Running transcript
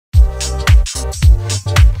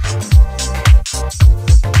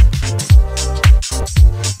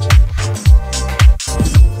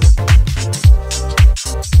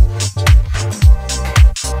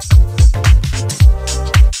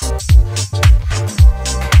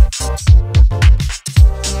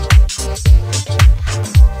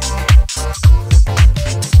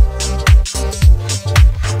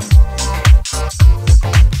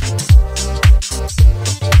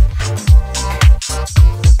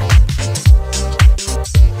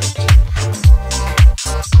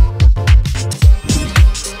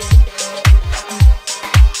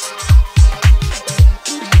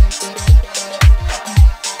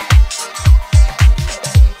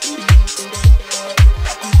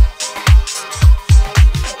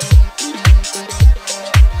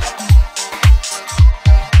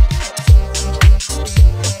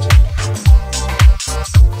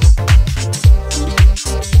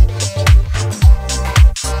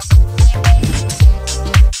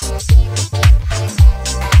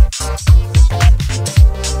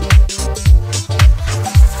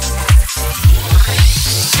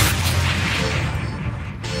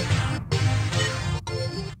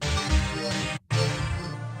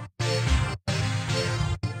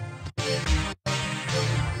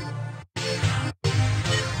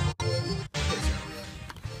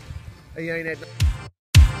He ain't had no...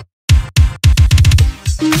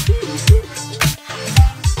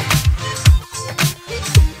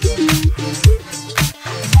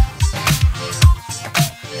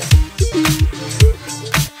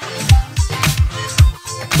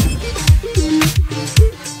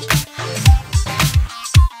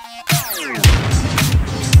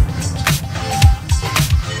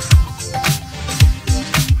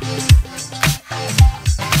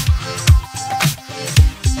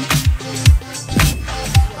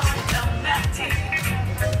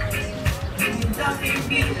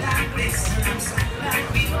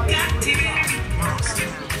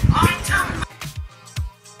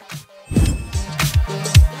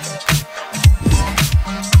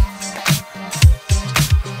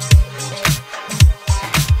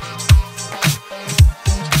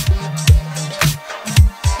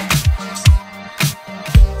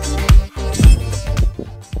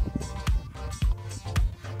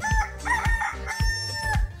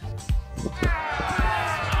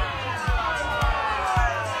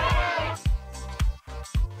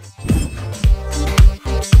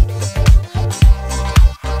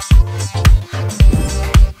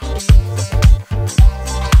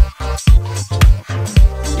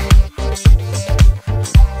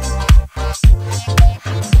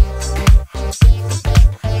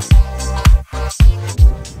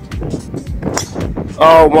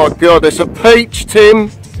 Oh my God, it's a peach, Tim.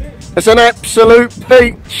 It's an absolute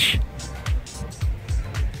peach.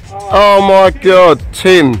 Oh my God,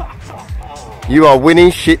 Tim. You are winning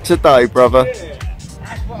shit today, brother. Yeah,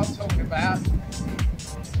 that's what I'm talking about.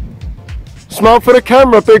 Smile for the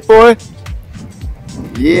camera, big boy.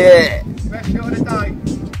 Yeah. Best shot of the day.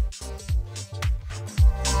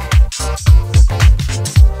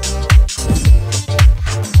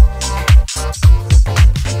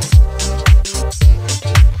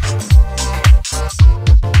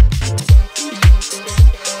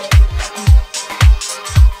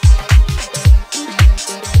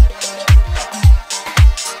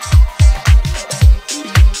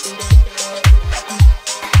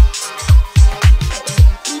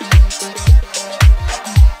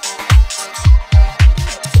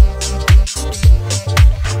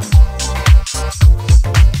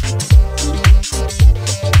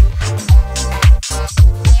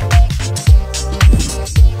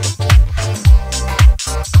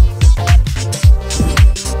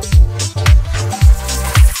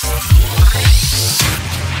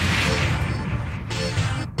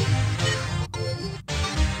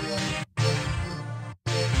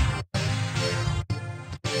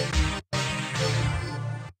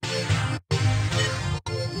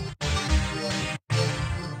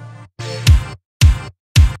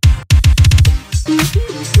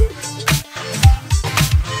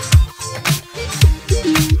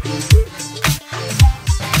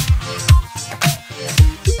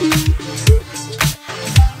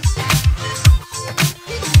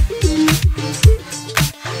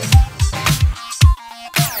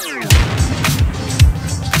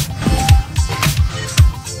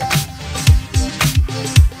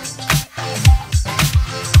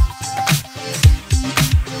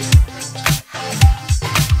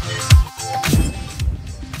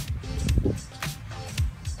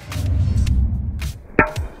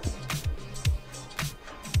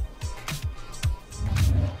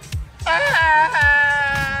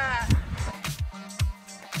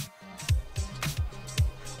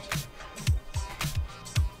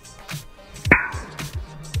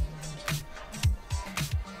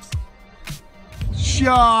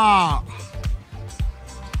 shot!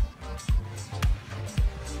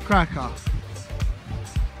 Cracker.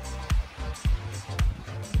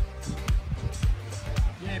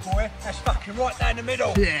 Yeah, boy, that's fucking right down the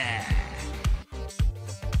middle. Yeah.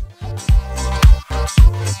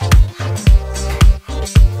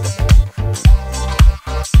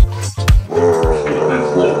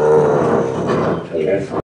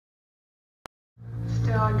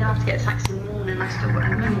 Still, I'm gonna have to get a taxi in the morning. I still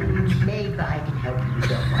got money. Maybe I can help you with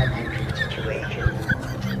your financial situation.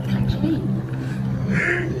 What do you mean?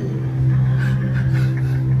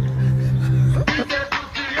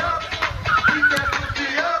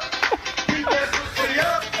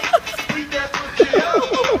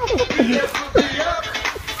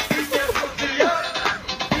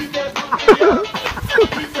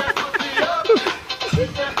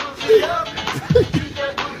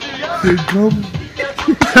 Big come.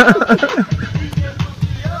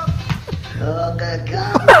 Oh, good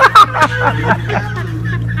God.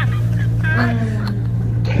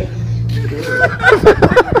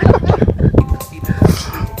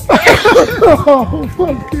 Oh,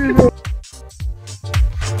 fucking hell.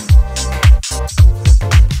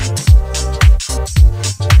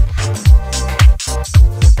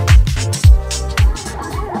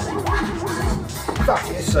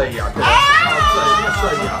 Fucking see ya. I'll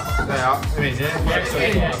see ya. Now, I mean, yeah.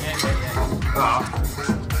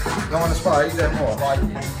 No one to spade, then what?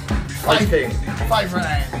 King. Favourite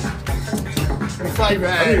hand.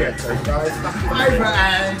 Favourite I hand. knew you had two, guys. Favourite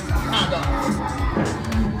hand.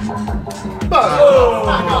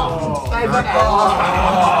 Favourite hand.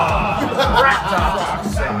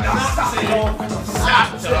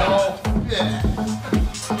 Yeah.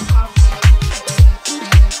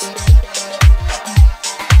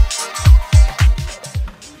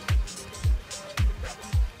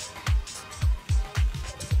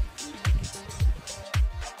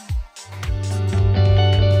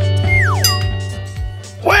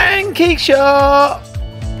 Wanky shot!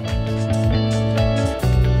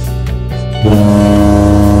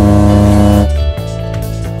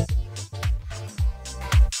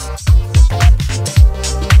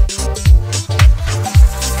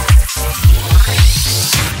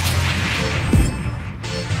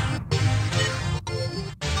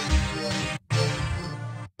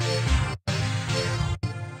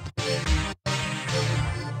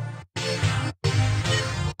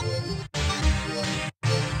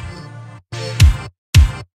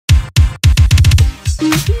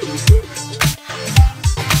 Thank you.